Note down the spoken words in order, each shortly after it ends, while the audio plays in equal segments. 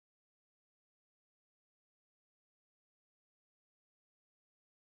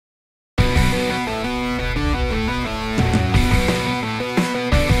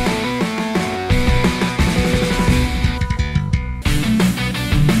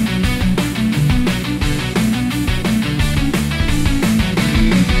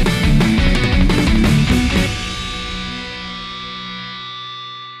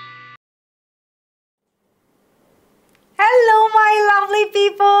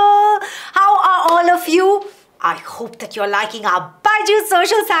hope that you're liking our BYJU'S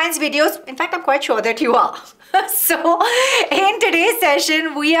social science videos. In fact, I'm quite sure that you are. So, in today's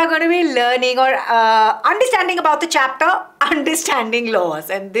session, we are going to be learning or understanding about the chapter Understanding Laws.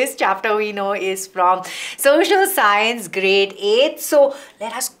 And this chapter we know is from Social Science Grade 8. So,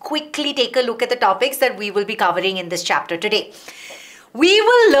 let us quickly take a look at the topics that we will be covering in this chapter today. We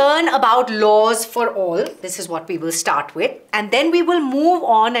will learn about laws for all. This is what we will start with, and then we will move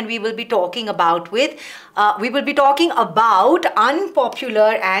on and we will be talking about unpopular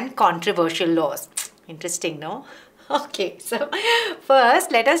and controversial laws. Interesting, no? Okay, so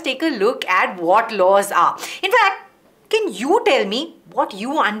first let us take a look at what laws are. In fact, can you tell me what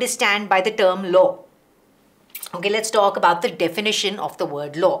you understand by the term law? Okay, let's talk about the definition of the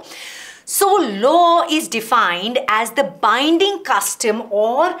word law. So, law is defined as the binding custom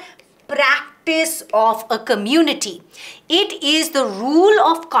or practice of a community. It is the rule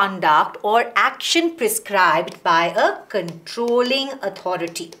of conduct or action prescribed by a controlling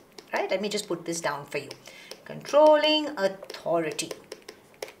authority. Right? Let me just put this down for you. Controlling authority.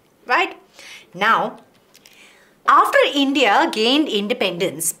 Right? Now, after India gained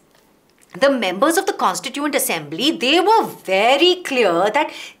independence, the members of the Constituent Assembly, they were very clear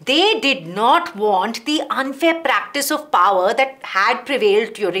that they did not want the unfair practice of power that had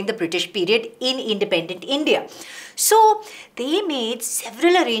prevailed during the British period in independent India. So, they made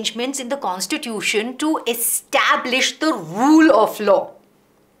several arrangements in the Constitution to establish the rule of law.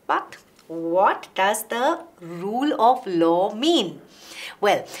 But what does the rule of law mean?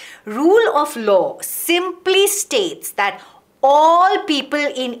 Well, rule of law simply states that all people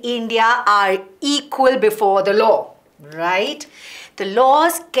in India are equal before the law, right? The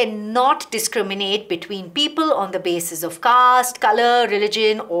laws cannot discriminate between people on the basis of caste, color,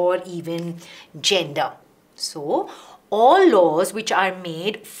 religion, or even gender. So, all laws which are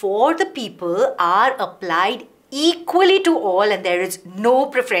made for the people are applied equally to all, and there is no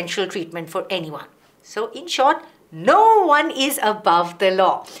preferential treatment for anyone. So, in short, no one is above the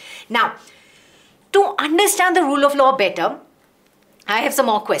law. Now, to understand the rule of law better, I have some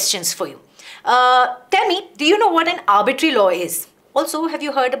more questions for you. Tell me, do you know what an arbitrary law is? Also, have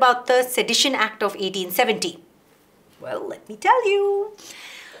you heard about the Sedition Act of 1870? Well, let me tell you.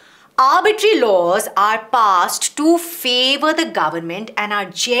 Arbitrary laws are passed to favor the government and are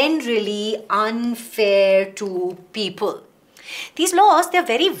generally unfair to people. These laws, they're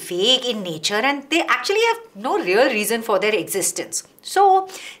very vague in nature and they actually have no real reason for their existence. So,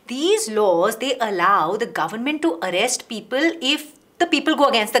 these laws, they allow the government to arrest people if the people go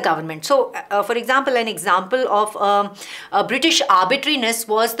against the government. So, for example, an example of British arbitrariness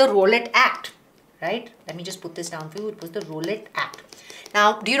was the Rowlatt Act, right? Let me just put this down for you. It was the Rowlatt Act.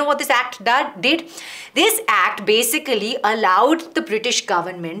 Now, do you know what this act did? This act basically allowed the British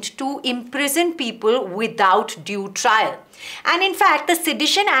government to imprison people without due trial. And in fact, the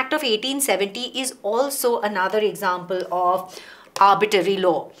Sedition Act of 1870 is also another example of arbitrary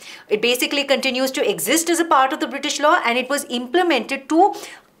law. It basically continues to exist as a part of the British law, and it was implemented to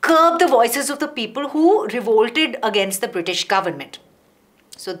curb the voices of the people who revolted against the British government.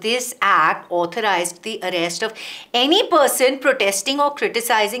 So this act authorized the arrest of any person protesting or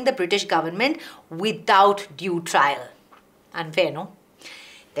criticizing the British government without due trial. Unfair, no?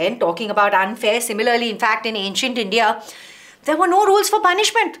 Then talking about unfair, similarly, in fact, in ancient India, there were no rules for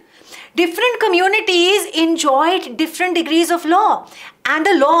punishment. Different communities enjoyed different degrees of law, and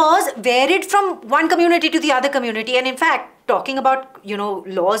the laws varied from one community to the other community. And in fact, talking about,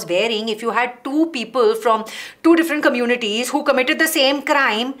 laws varying, if you had two people from two different communities who committed the same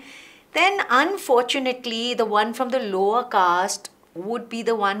crime, then unfortunately, the one from the lower caste would be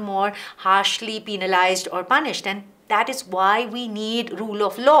the one more harshly penalized or punished. And that is why we need rule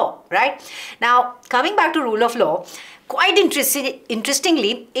of law, right? Now, coming back to rule of law, quite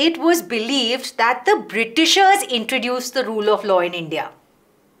interestingly, it was believed that the Britishers introduced the rule of law in India.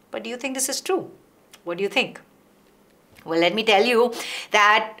 But do you think this is true? What do you think? Well, let me tell you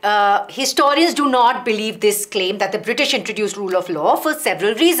that historians do not believe this claim that the British introduced rule of law for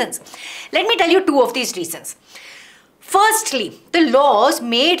several reasons. Let me tell you two of these reasons. Firstly, the laws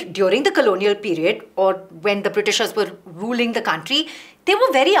made during the colonial period, or when the Britishers were ruling the country, they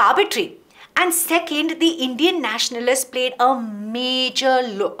were very arbitrary. And second, the Indian nationalists played a major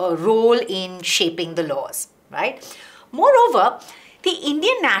role in shaping the laws, right? Moreover, the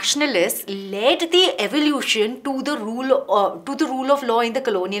Indian nationalists led the evolution to the rule of law in the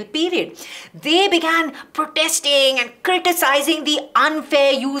colonial period. They began protesting and criticizing the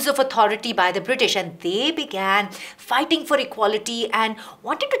unfair use of authority by the British, and they began fighting for equality and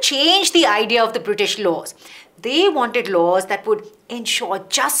wanted to change the idea of the British laws. They wanted laws that would ensure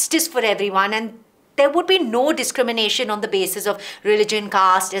justice for everyone, and there would be no discrimination on the basis of religion,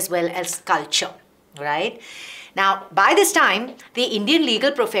 caste, as well as culture, right? Now, by this time, the Indian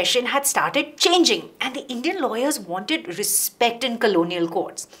legal profession had started changing, and the Indian lawyers wanted respect in colonial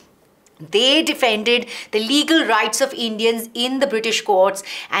courts. They defended the legal rights of Indians in the British courts,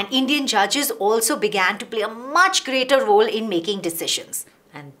 and Indian judges also began to play a much greater role in making decisions.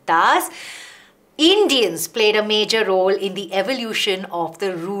 And thus, Indians played a major role in the evolution of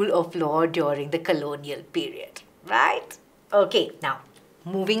the rule of law during the colonial period, right? Okay, now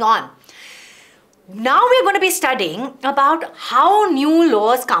moving on. Now we're going to be studying about how new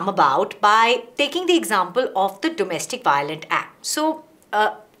laws come about by taking the example of the Domestic Violence Act. So,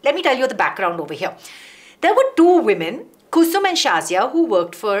 let me tell you the background over here. There were two women, Kusum and Shazia, who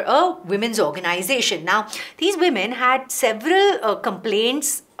worked for a women's organization. Now, these women had several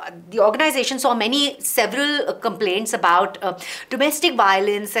complaints. The organization saw several complaints about domestic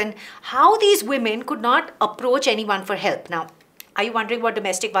violence and how these women could not approach anyone for help. Now, are you wondering what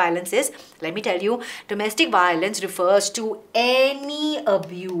domestic violence is? Let me tell you, domestic violence refers to any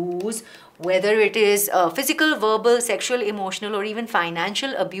abuse, whether it is physical, verbal, sexual, emotional, or even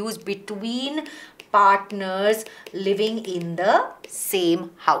financial abuse between partners living in the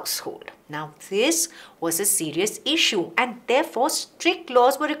same household. Now, this was a serious issue and therefore strict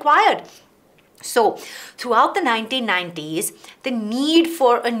laws were required. So, throughout the 1990s, the need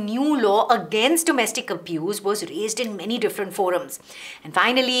for a new law against domestic abuse was raised in many different forums. And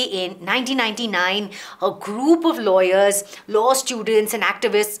finally, in 1999, a group of lawyers, law students and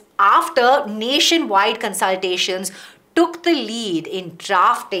activists, after nationwide consultations, took the lead in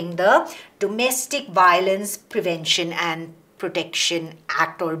drafting the Domestic Violence Prevention and Protection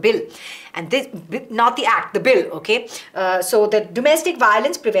Act or Bill. And this, not the act, the bill, okay? So the Domestic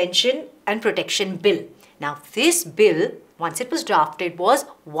Violence Prevention and Protection Bill. Now this bill, once it was drafted, was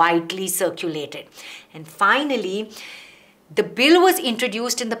widely circulated. And finally, the bill was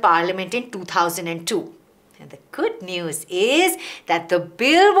introduced in the Parliament in 2002. And the good news is that the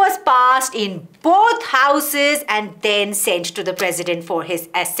bill was passed in both houses and then sent to the President for his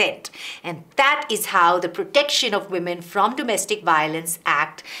assent. And that is how the Protection of Women from Domestic Violence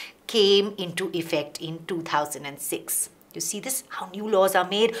Act came into effect in 2006. You see this? How new laws are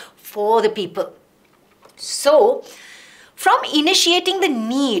made for the people. So, from initiating the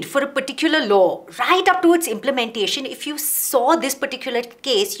need for a particular law right up to its implementation, if you saw this particular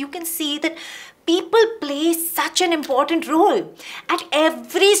case, you can see that people play such an important role. At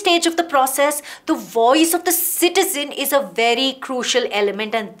every stage of the process, the voice of the citizen is a very crucial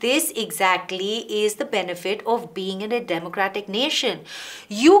element, and this exactly is the benefit of being in a democratic nation.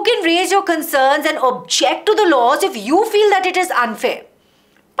 You can raise your concerns and object to the laws if you feel that it is unfair.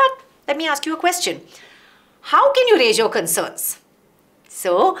 But let me ask you a question. How can you raise your concerns?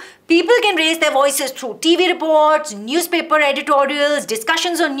 So, people can raise their voices through TV reports, newspaper editorials,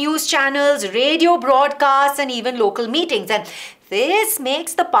 discussions on news channels, radio broadcasts, and even local meetings. And this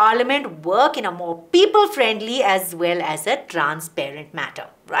makes the Parliament work in a more people-friendly as well as a transparent manner,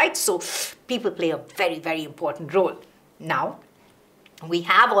 right? So, people play a very, very important role. Now, we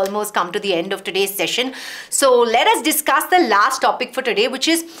have almost come to the end of today's session. So, let us discuss the last topic for today, which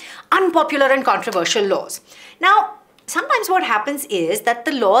is unpopular and controversial laws. Now, sometimes what happens is that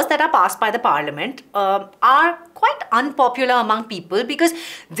the laws that are passed by the Parliament are quite unpopular among people because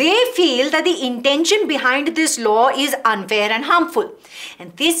they feel that the intention behind this law is unfair and harmful.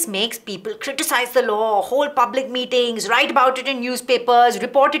 And this makes people criticize the law, hold public meetings, write about it in newspapers,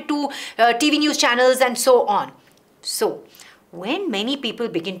 report it to TV news channels and so on. So, when many people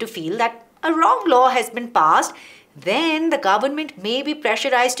begin to feel that a wrong law has been passed, then the government may be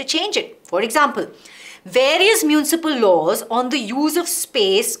pressurized to change it. For example, various municipal laws on the use of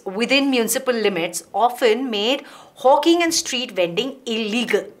space within municipal limits often made hawking and street vending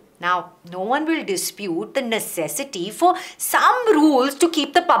illegal. Now, no one will dispute the necessity for some rules to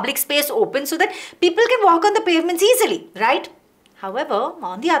keep the public space open so that people can walk on the pavements easily, right? However,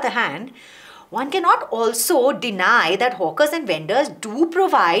 on the other hand, one cannot also deny that hawkers and vendors do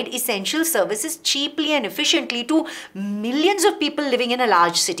provide essential services cheaply and efficiently to millions of people living in a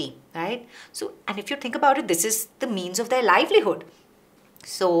large city, right? So, and if you think about it, this is the means of their livelihood.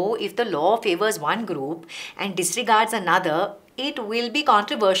 So, if the law favors one group and disregards another, it will be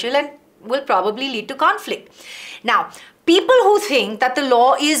controversial and will probably lead to conflict. Now, people who think that the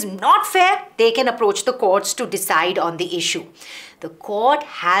law is not fair, they can approach the courts to decide on the issue. The court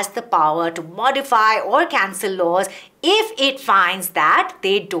has the power to modify or cancel laws if it finds that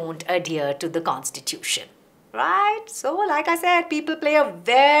they don't adhere to the Constitution. right? So like I said, people play a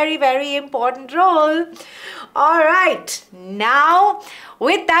very, very important role. All right, now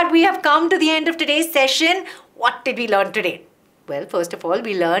with that, we have come to the end of today's session. What did we learn today? Well, first of all,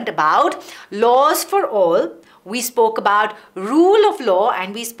 we learned about laws for all. We spoke about rule of law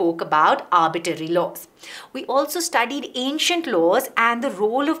and we spoke about arbitrary laws. We also studied ancient laws and the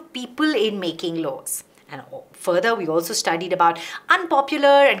role of people in making laws. And further, we also studied about unpopular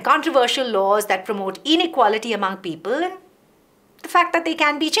and controversial laws that promote inequality among people and the fact that they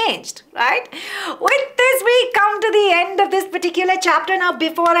can be changed, right? With this, we come to the end of this particular chapter. Now,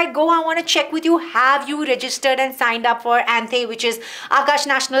 before I go, I want to check with you. Have you registered and signed up for ANTHE, which is Aakash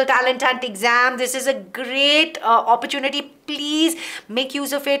National Talent Hunt exam? This is a great opportunity. Please make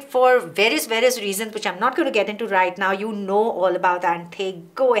use of it for various reasons, which I'm not going to get into right now. You know all about ANTHE.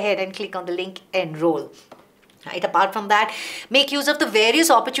 Go ahead and click on the link, enroll. Right, apart from that, make use of the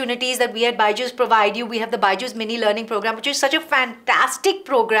various opportunities that we at BYJU'S provide you. We have the BYJU'S mini learning program, which is such a fantastic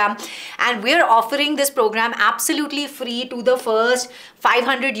program, and we're offering this program absolutely free to the first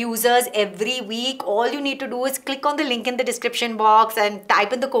 500 users every week. All you need to do is click on the link in the description box and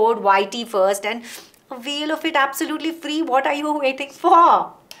type in the code YT first and avail of it absolutely free. What are you waiting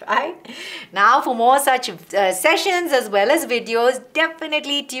for? Right? Now, for more such sessions as well as videos,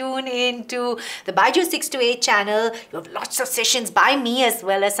 definitely tune into the BYJU'S 6 to 8 channel. You have lots of sessions by me as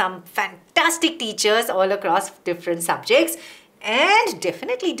well as some fantastic teachers all across different subjects. And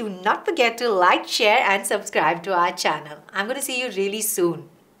definitely do not forget to like, share and subscribe to our channel. I'm going to see you really soon.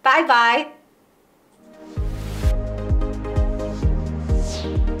 Bye-bye.